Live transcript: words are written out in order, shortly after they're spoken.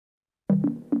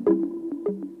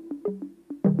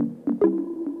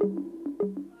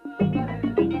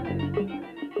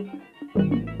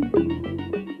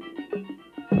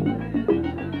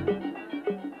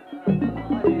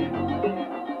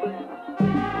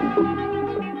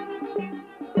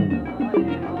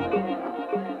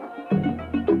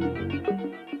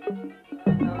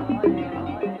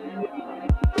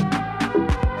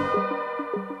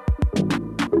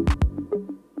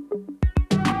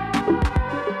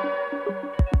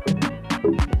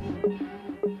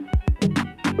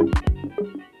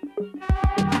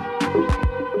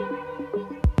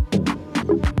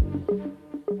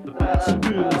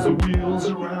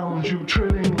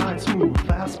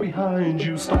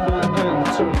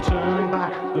stumble and turn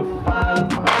back the fire.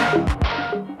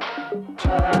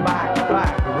 Turn back,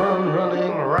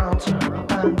 running around, turn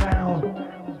up and down.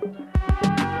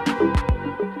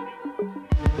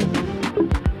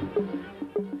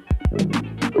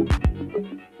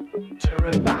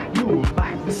 Turn back, move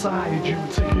back beside you,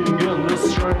 taking in the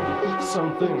strength.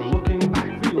 Something looking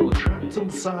back, feel trapped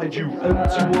inside you.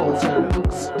 Empty walls and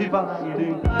hooks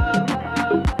dividing.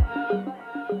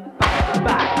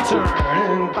 Back,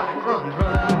 turning back, running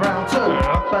around, turn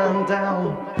up and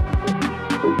down.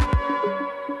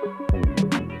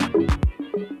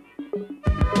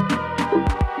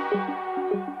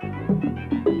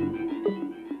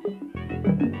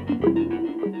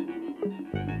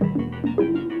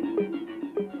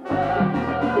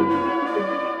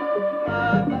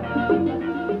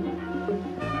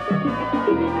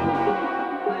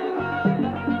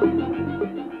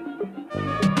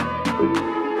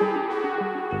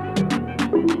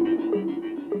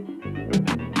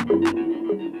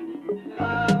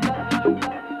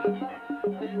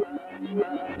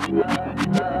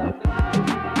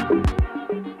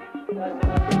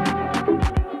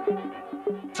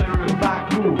 Turn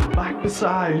back, move back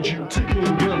beside you, taking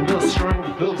in the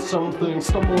strength. Build something,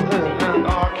 stumble in and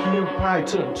occupy.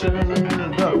 Turning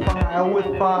the fire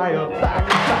with fire.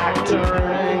 Back,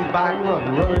 turning back,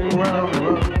 running round.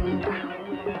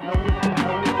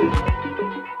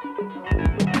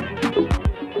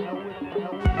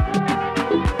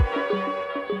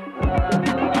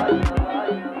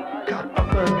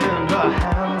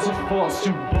 Forced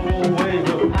to blow away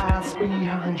the past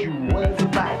behind you. Where's the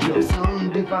badge of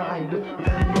undivided?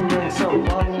 Remembering some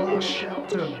long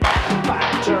shelter.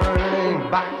 Back, turning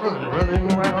back, running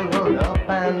round, run up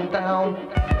and down.